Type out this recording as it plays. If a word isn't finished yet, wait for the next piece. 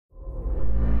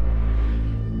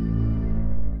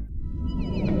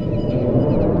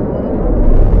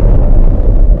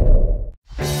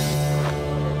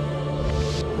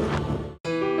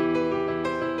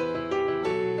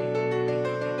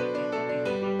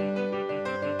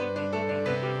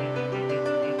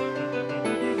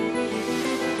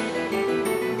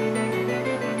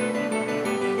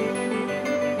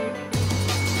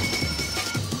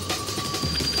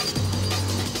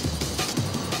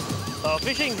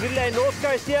fishing Zulu North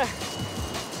Coast here,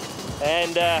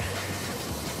 and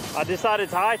I decided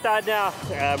it's high tide now.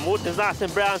 Water's nice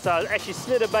and brown, so I actually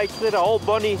slid a bait, slid a whole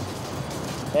bonnie,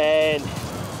 and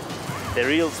the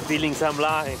reel's feeling some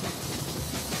line.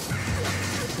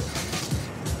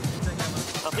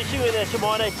 I'm fishing with a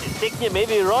Shimano Technium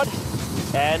heavy rod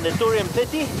and the Torium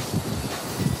 30.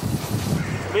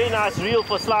 Very nice reel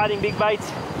for sliding big baits.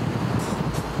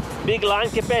 Big line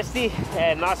capacity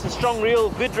and nice and strong reel,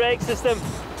 good drag system.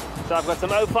 So I've got some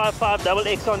 055 double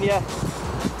X on here,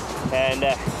 and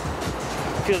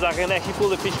feels like I can actually pull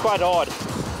the fish quite hard.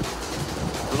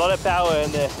 A lot of power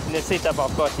in the setup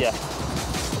I've got here.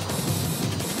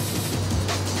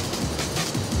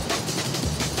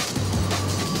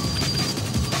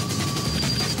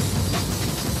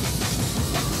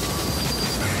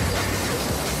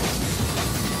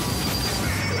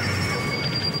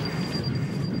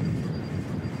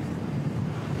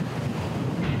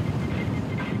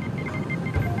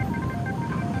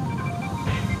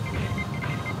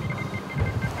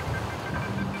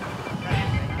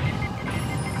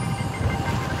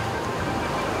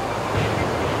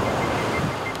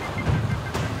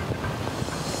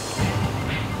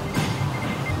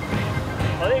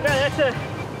 Well, there you go, that's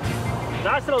a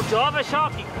nice little Java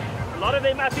shark. A lot of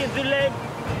them up in Zulu,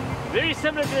 very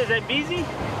similar to the Zambezi.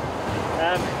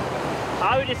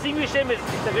 I would distinguish them as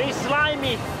it's a very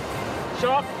slimy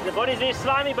shark. The body is very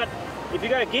slimy, but if you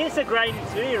go against the grain,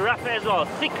 it's very rough as well.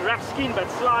 Thick, rough skin, but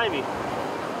slimy.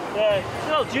 It's a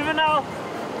little juvenile,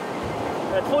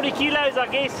 at 40 kilos I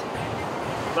guess.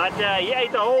 But he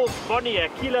ate a whole bonnie, a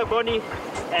kilo bonnie,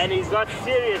 and he's got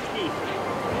serious teeth.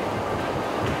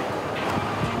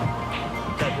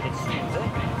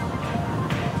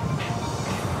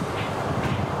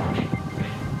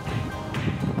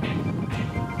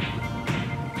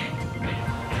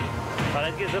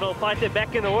 Let's get this little fighter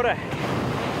back in the water.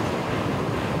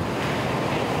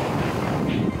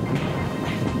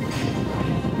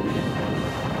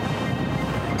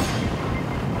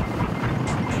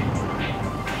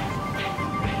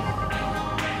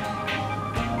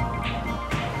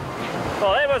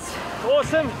 Well, that was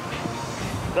awesome.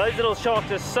 Those little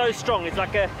sharks are so strong. It's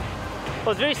like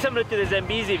it's very similar to the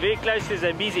Zambezi, very close to the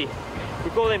Zambezi.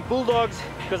 We call them bulldogs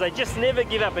because they just never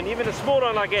give up, and even a small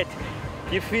one like that,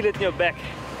 you feel it in your back.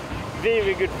 Very,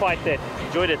 very good fight there.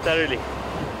 Enjoyed it thoroughly.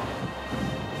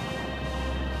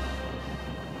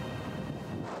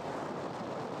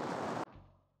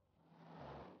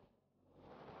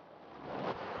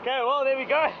 Okay, well, there we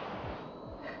go.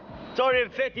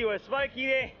 Torium 30 was smoky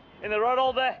there in the rod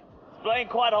holder. It's blowing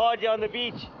quite hard here on the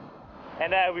beach.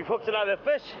 And we've hooked another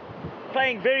fish.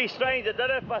 Playing very strange. I don't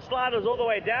know if my slide was all the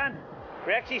way down.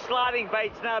 We're actually sliding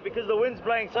baits now because the wind's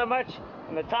blowing so much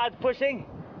and the tide's pushing.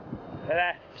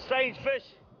 Strange fish.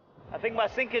 I think my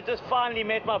sinker just finally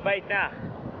met my bait now.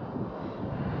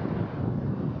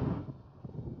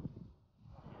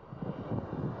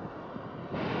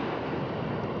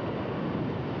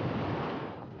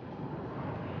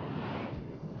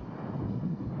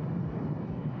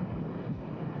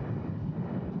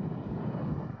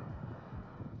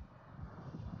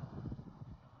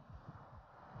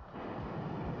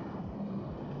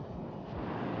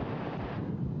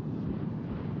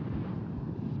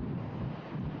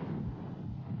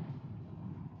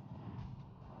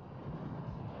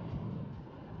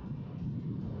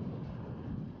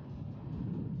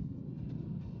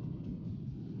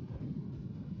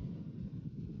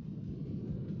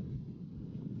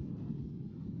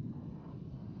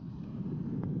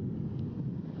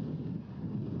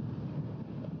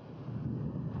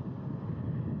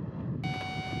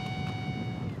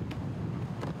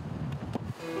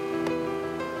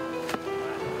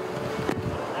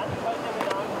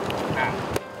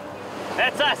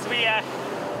 That's us.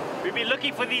 We've been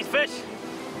looking for these fish.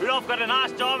 Rudolph got a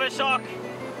nice Java shark,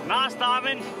 nice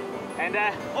diamond, and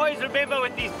always remember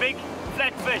with these big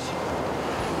flat fish,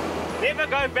 never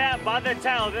go by the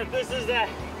tail. This is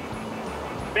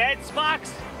bad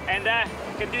spikes and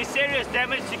can do serious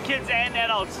damage to kids and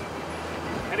adults.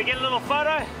 Gonna get a little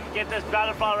photo, get this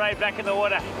butterfly ray back in the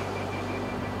water.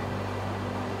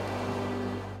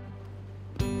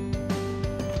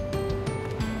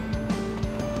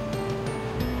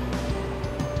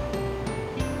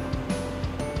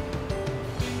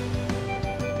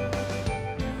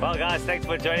 Well guys, thanks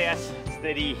for joining us. It's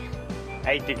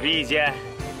 38 degrees here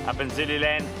up in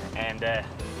Zululand, and the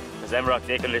Zamrock's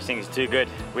air conditioning is too good.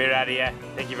 We're out of here.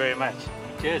 Thank you very much.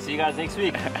 Cheers, see you guys next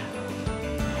week.